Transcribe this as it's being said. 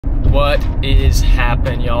What is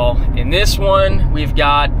happening, y'all? In this one, we've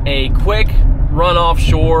got a quick run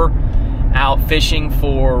offshore out fishing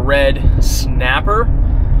for red snapper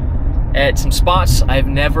at some spots I've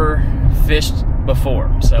never fished before.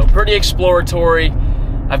 So pretty exploratory.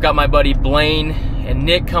 I've got my buddy Blaine and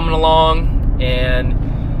Nick coming along,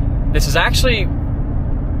 and this is actually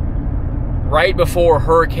right before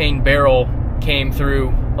Hurricane Beryl came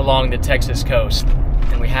through along the Texas coast,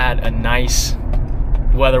 and we had a nice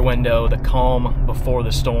weather window, the calm before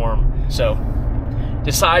the storm. So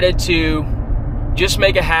decided to just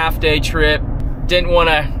make a half-day trip. Didn't want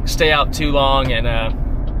to stay out too long and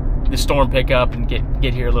the storm pick up and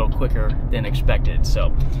get here a little quicker than expected.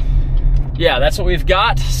 So yeah, that's what we've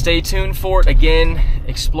got. Stay tuned for it. Again,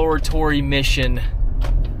 exploratory mission,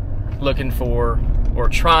 looking for or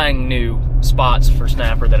trying new spots for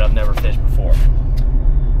snapper that I've never fished before.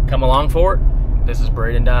 Come along for it. This is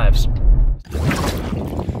Braid and Dives.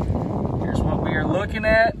 Here's what we are looking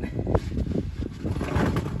at.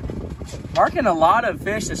 Marking a lot of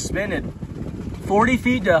fish suspended, 40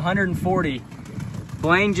 feet to 140.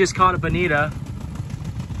 Blaine just caught a bonita.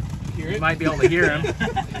 You might be able to hear him.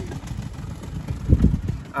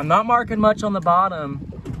 I'm not marking much on the bottom,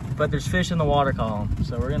 but there's fish in the water column,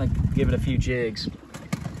 so we're gonna give it a few jigs.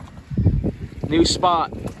 New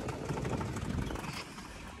spot.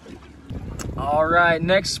 All right,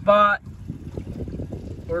 next spot.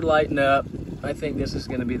 We're lighting up. I think this is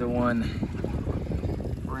gonna be the one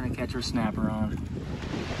we're gonna catch our snapper on.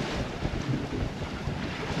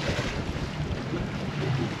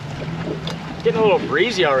 Getting a little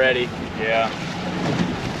breezy already. Yeah.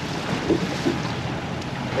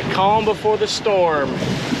 The calm before the storm.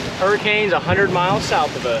 Hurricane's 100 miles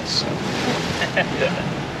south of us.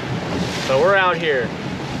 So we're out here.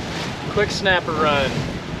 Quick snapper run.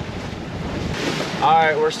 All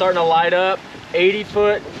right, we're starting to light up 80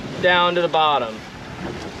 foot down to the bottom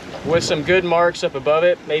with some good marks up above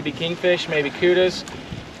it. Maybe kingfish, maybe kudas.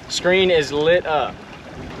 Screen is lit up.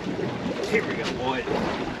 Here we go, boy.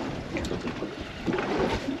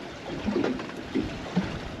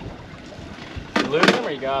 You lose him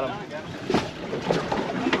or you got him? No, I got him.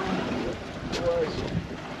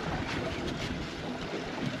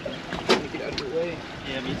 Get out of your way.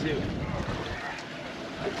 Yeah, me too.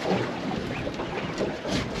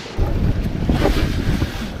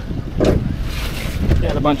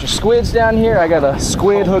 Got a bunch of squids down here. I got a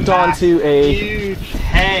squid hooked onto a huge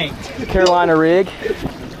tank Carolina rig.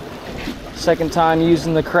 Second time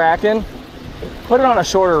using the Kraken. Put it on a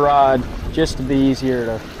shorter rod just to be easier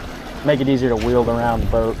to make it easier to wield around the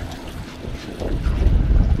boat.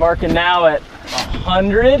 Marking now at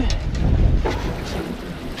 100.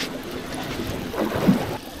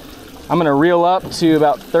 I'm gonna reel up to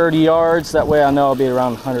about 30 yards. That way I know I'll be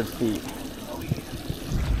around 100 feet.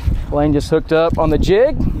 Blaine just hooked up on the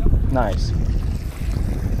jig. Nice.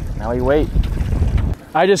 Now we wait.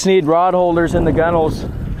 I just need rod holders in the gunnels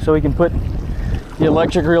so we can put the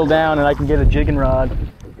electric reel down and I can get a jigging rod.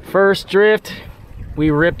 First drift,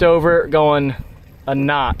 we ripped over going a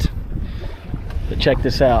knot. But check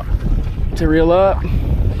this out. To reel up,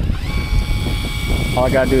 all I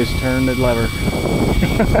gotta do is turn the lever.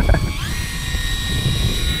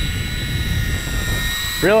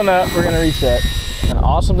 Reeling up, we're gonna reset. An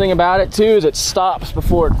awesome thing about it too is it stops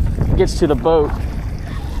before it gets to the boat.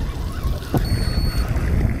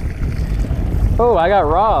 Oh, I got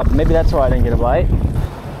robbed. Maybe that's why I didn't get a bite.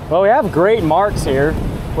 Well, we have great marks here.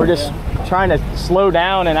 We're just trying to slow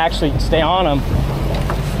down and actually stay on them.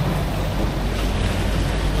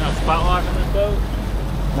 Not spot lock on this boat?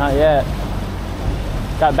 Not yet.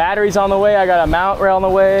 Got batteries on the way. I got a mount rail on the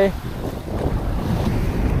way.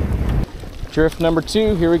 Drift number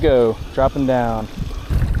 2, here we go. Dropping down.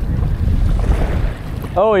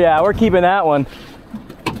 Oh yeah, we're keeping that one.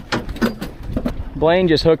 Blaine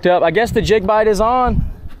just hooked up. I guess the jig bite is on.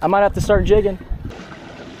 I might have to start jigging.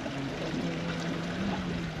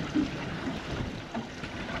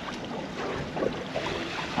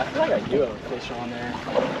 I feel like I do have a fish on there.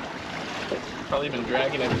 Probably been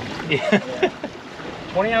dragging it. Yeah.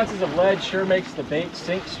 20 ounces of lead sure makes the bait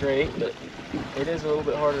sink straight, but it is a little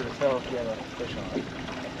bit harder to tell if you have a fish on it.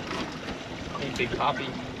 Need big poppy.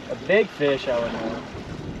 A big fish, I would know.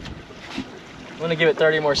 I'm gonna give it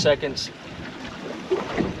 30 more seconds.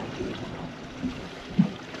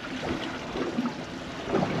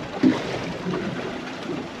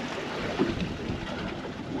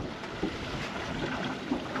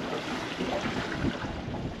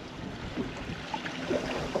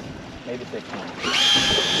 Maybe 15.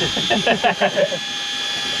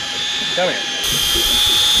 Come here.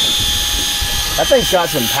 That thing's got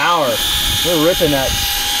some power. We're ripping that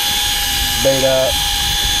bait up.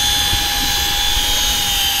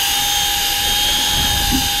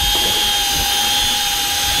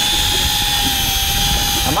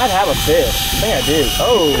 I might have a fish. I think I do.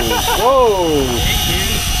 Oh, whoa,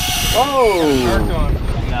 whoa.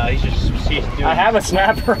 No, he's just doing. I have a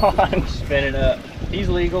snapper on. Spin it up. He's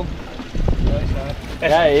legal. No, he's not.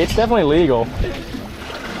 Yeah, it's definitely legal.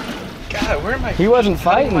 God, where am I? He wasn't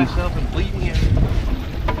fighting. Myself and bleeding it.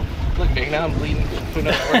 Look, Nick, now I'm bleeding.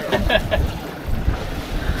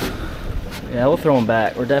 Yeah, we'll throw him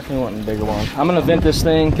back. We're definitely wanting a bigger one. I'm gonna vent this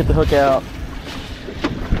thing, get the hook out.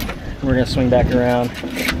 We're gonna swing back around.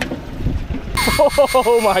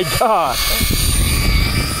 Oh my God!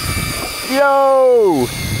 Yo!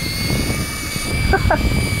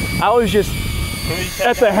 I was just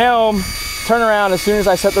at the helm, turn around as soon as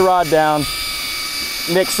I set the rod down.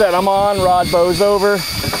 Nick said, I'm on, rod bows over.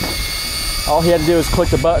 All he had to do was click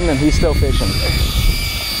the button and he's still fishing.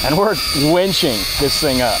 And we're winching this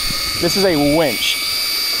thing up. This is a winch.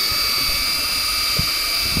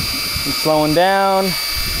 He's slowing down.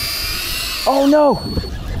 Oh no!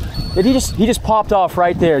 Did he just popped off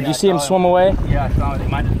right there? Did you see him swim away? Yeah, I saw it. It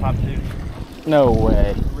might just pop too. No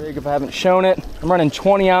way. Rig, if I haven't shown it. I'm running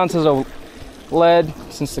 20 ounces of lead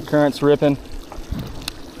since the current's ripping.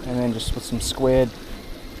 And then just with some squid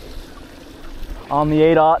on the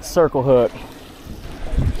 8/0 circle hook.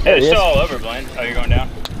 Hey, they're still all over, Blaine. Oh, you're going down?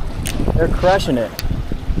 They're crushing it.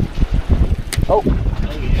 Oh.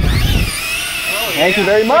 Thank you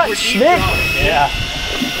very much, Nick. Yeah.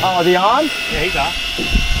 Oh, is he on? Yeah, he's on.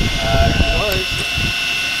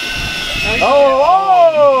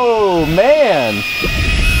 Oh, man.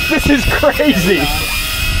 This is crazy.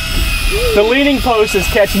 The leaning post is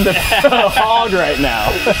catching the hog right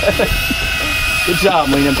now. Good job,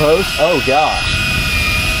 leaning post. Oh, gosh.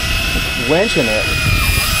 Winching it.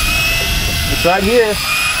 It's right here.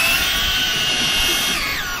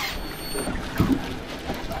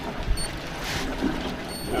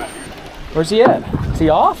 Where's he at? Is he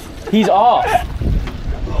off? He's off.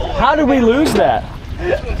 How did we lose that?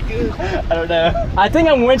 I don't know. I think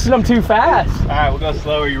I'm winching them too fast. All right, we'll go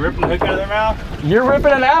slower. You ripping the hook out of their mouth? You're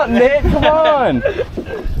ripping it out, Nick. Come on.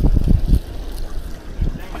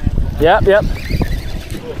 Yep.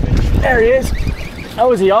 There he is.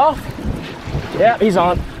 Oh, is he off? Yep, he's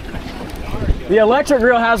on. The electric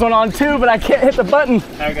reel has one on too, but I can't hit the button.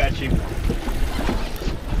 I got you.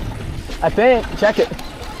 I think. Check it.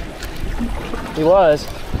 He was.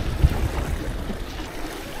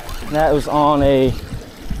 And that was on a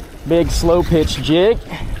big slow pitch jig.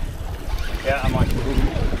 Yeah, I'm on.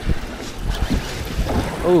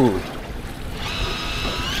 Ooh.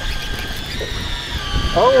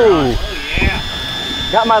 Oh. Yeah.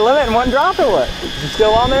 Got my limit and one drop or what? Is it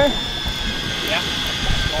still on there? Yeah.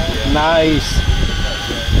 Nice.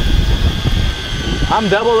 I'm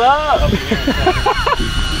doubled up.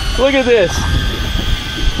 Look at this.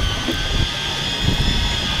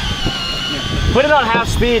 Put it on half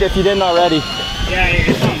speed if you didn't already. Yeah,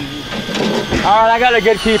 it's on. All right, I got a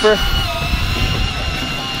good keeper.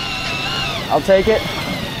 I'll take it.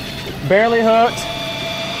 Barely hooked.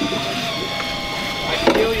 I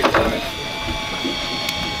feel your hook.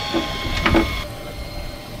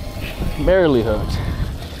 Barely hooked.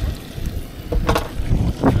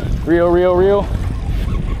 Reel.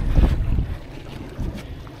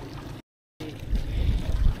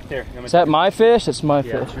 Here. Is that my fish? It's my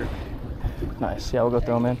Yeah, fish. sure. Nice. Yeah, we'll go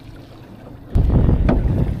throw them in.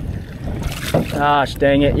 Gosh,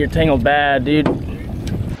 dang it. You're tangled bad, dude.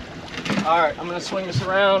 All right, I'm going to swing this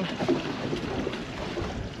around.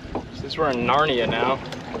 Since we're in Narnia now.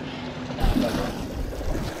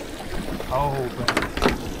 Oh,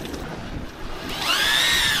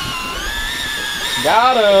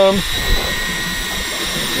 Got him.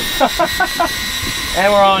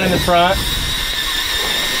 And we're on in the front.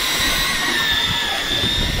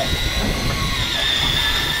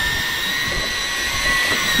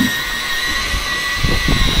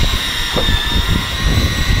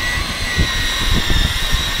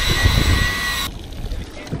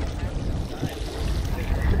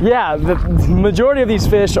 Yeah, the majority of these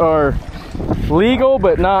fish are legal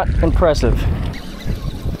but not impressive.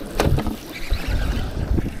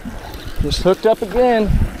 Just hooked up again.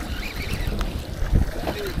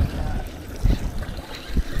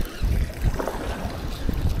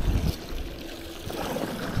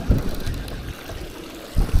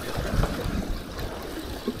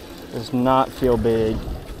 Does not feel big.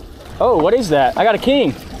 Oh, what is that? I got a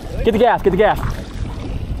king. Get the gaff, get the gaff.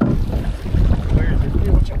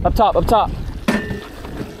 Up top, up top.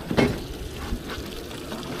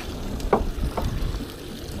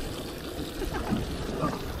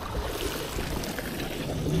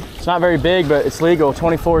 It's not very big, but it's legal.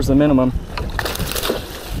 24 is the minimum.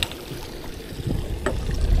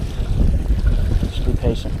 Just be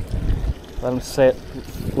patient. Let them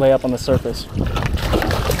lay up on the surface.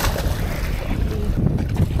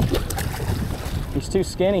 He's too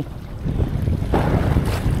skinny.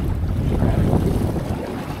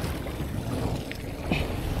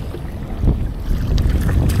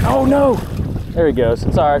 Oh no! There he goes.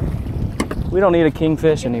 It's all right. We don't need a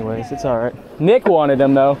kingfish anyways. It's all right. Nick wanted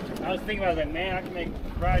him though. I was thinking, I was like, man, I can make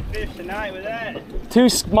fried fish tonight with that. Too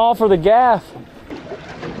small for the gaff.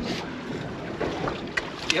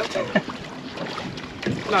 Yep.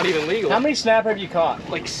 Not even legal. How many snapper have you caught?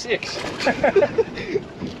 Like 6.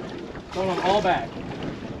 Hold on, all back.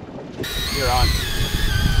 You're on.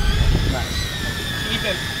 Nice. Keep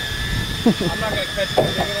him. I'm not gonna catch him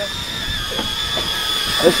big enough.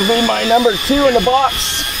 This will be my number 2 in the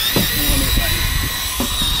box.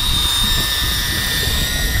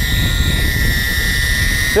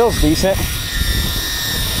 Feels decent.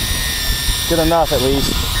 Good enough at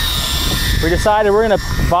least. We decided we're gonna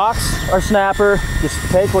box our snapper, just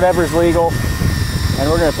take whatever's legal, and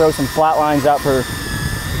we're gonna throw some flat lines out for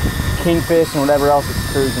kingfish and whatever else is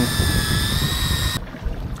cruising.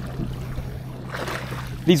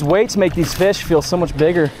 These weights make these fish feel so much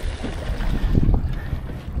bigger.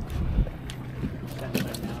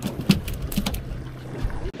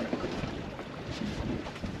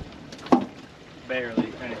 Barely.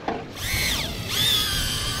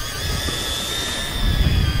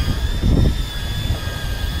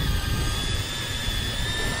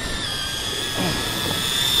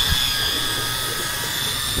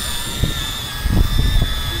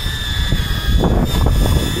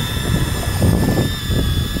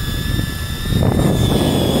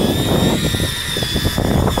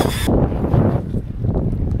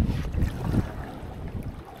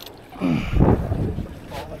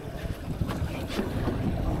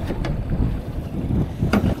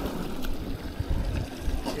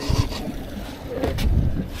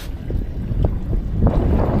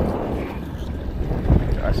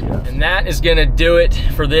 And that is gonna do it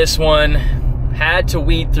for this one. Had to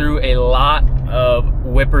weed through a lot of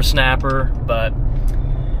whippersnapper, but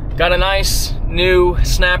got a nice new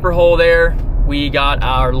snapper hole there. We got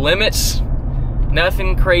our limits.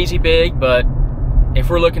 Nothing crazy big, but if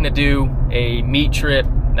we're looking to do a meat trip,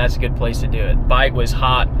 that's a good place to do it. Bite was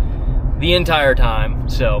hot the entire time,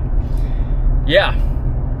 so yeah.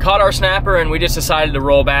 Caught our snapper and we just decided to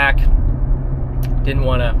roll back. Didn't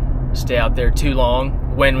want to stay out there too long.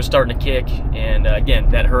 Wind was starting to kick, and again,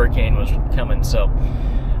 that hurricane was coming, so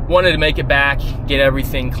wanted to make it back, get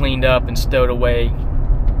everything cleaned up and stowed away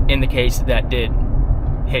in the case that did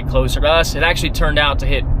hit closer to us. It actually turned out to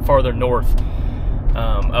hit farther north,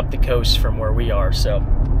 up the coast from where we are. So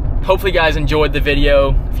hopefully you guys enjoyed the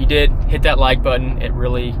video. If you did, hit that like button. It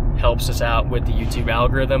really helps us out with the YouTube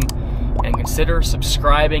algorithm. And consider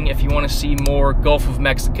subscribing if you want to see more Gulf of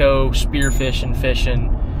Mexico spearfishing,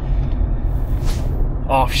 fishing,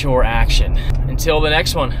 offshore action. Until the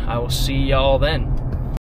next one, I will see y'all then.